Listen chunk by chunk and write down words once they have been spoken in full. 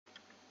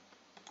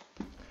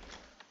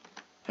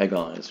Hey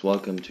guys,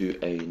 welcome to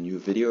a new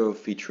video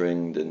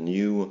featuring the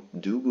new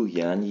Dugu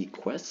Yani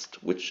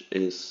quest, which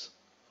is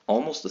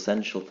almost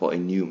essential for a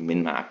new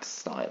min-max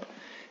style.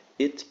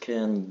 It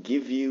can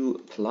give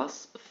you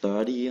plus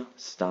 30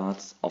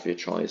 stats of your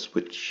choice,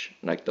 which,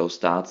 like those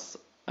stats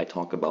I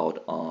talk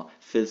about, are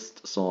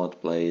fist, sword,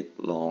 blade,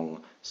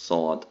 long,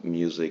 sword,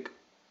 music,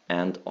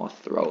 and or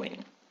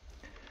throwing.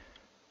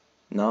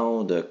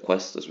 Now the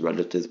quest is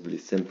relatively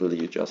simple.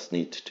 You just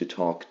need to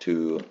talk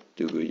to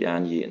Dugu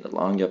Yani in the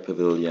Langya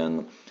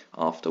Pavilion.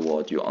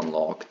 Afterward you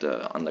unlock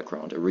the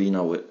underground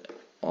arena,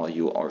 or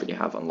you already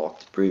have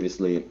unlocked it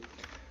previously.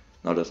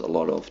 Now there's a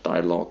lot of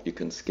dialogue you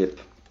can skip.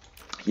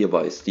 Here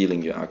by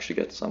stealing you actually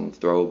get some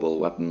throwable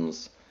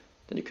weapons,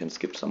 then you can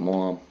skip some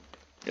more.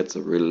 It's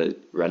a really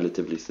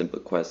relatively simple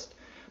quest,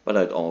 but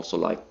I'd also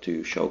like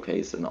to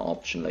showcase an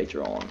option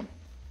later on.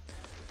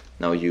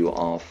 Now you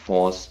are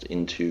forced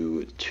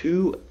into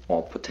 2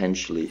 or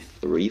potentially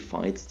 3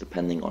 fights,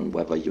 depending on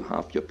whether you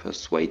have your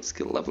persuade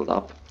skill leveled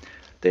up.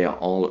 They are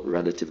all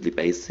relatively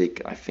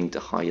basic. I think the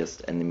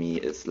highest enemy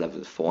is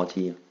level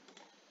 40.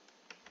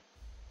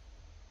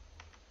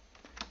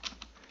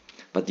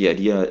 But the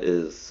idea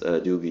is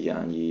Dugu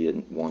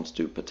Yani wants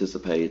to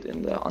participate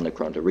in the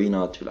underground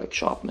arena to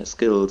sharpen his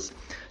skills.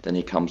 Then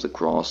he comes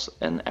across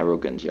an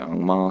arrogant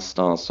young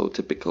master, so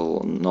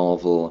typical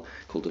novel,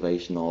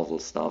 cultivation novel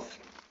stuff.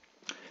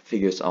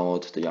 Figures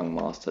out the young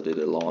master did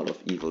a lot of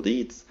evil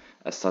deeds.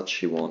 As such,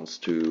 he wants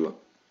to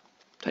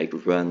take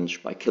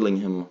revenge by killing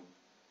him.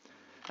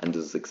 And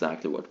this is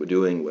exactly what we're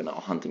doing. We're now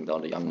hunting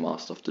down the young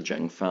master of the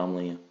Zheng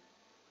family.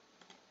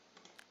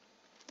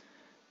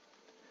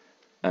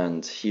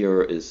 And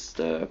here is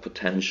the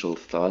potential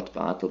third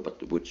battle,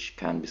 but which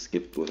can be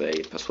skipped with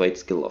a persuade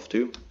skill of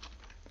 2.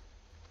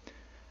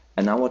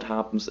 And now what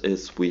happens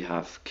is we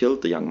have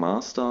killed the young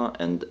master,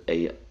 and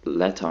a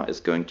letter is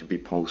going to be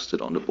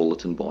posted on the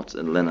bulletin boards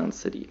in Linan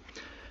City.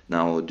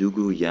 Now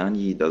Dugu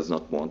Yani does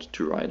not want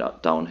to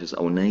write down his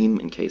own name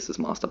in case his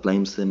master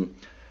blames him.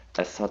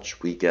 As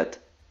such, we get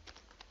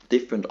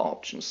different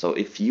options. So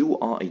if you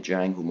are a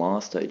Jianghu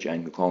master, a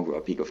Jianghu conqueror,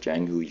 a peak of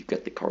Jianghu, you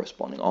get the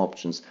corresponding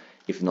options.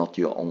 If not,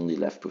 you're only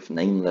left with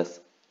nameless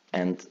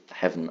and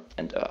heaven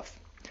and earth.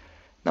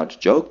 Now the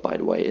joke, by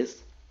the way,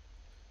 is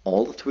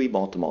all the 3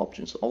 bottom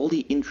options, all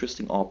the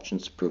interesting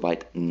options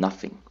provide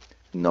nothing.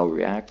 No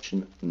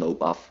reaction, no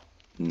buff,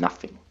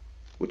 nothing.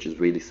 Which is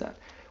really sad.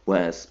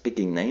 Whereas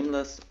picking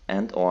nameless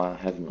and or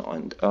heaven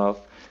and earth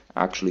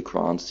actually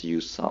grants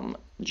you some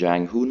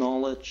Jianghu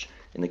knowledge.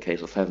 In the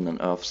case of heaven and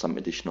earth, some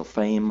additional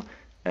fame.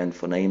 And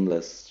for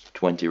nameless,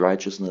 20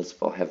 righteousness.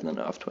 For heaven and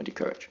earth, 20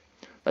 courage.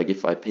 Like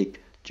if I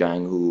pick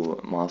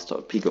Jianghu master,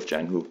 peak of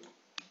Jianghu,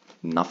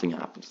 nothing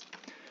happens.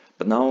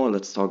 But now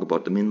let's talk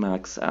about the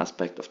min-max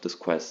aspect of this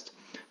quest.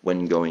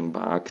 When going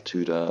back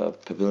to the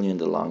pavilion,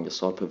 the Langya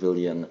Sword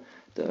Pavilion,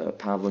 the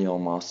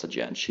pavilion master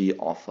Jianxi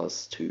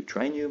offers to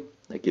train you.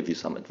 They give you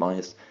some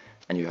advice,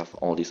 and you have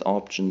all these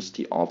options.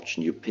 The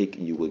option you pick,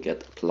 you will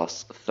get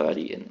plus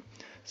 30 in.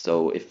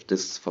 So if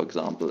this, for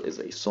example, is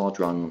a sword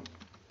run,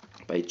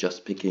 by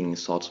just picking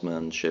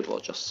swordsmanship or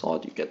just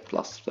sword, you get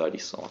plus 30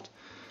 sword.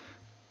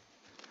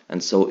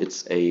 And so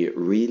it's a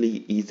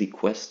really easy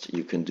quest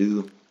you can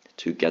do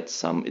to get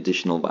some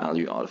additional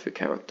value out of your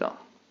character.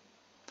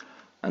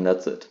 And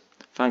that's it.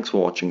 Thanks for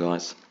watching,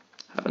 guys.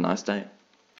 Have a nice day.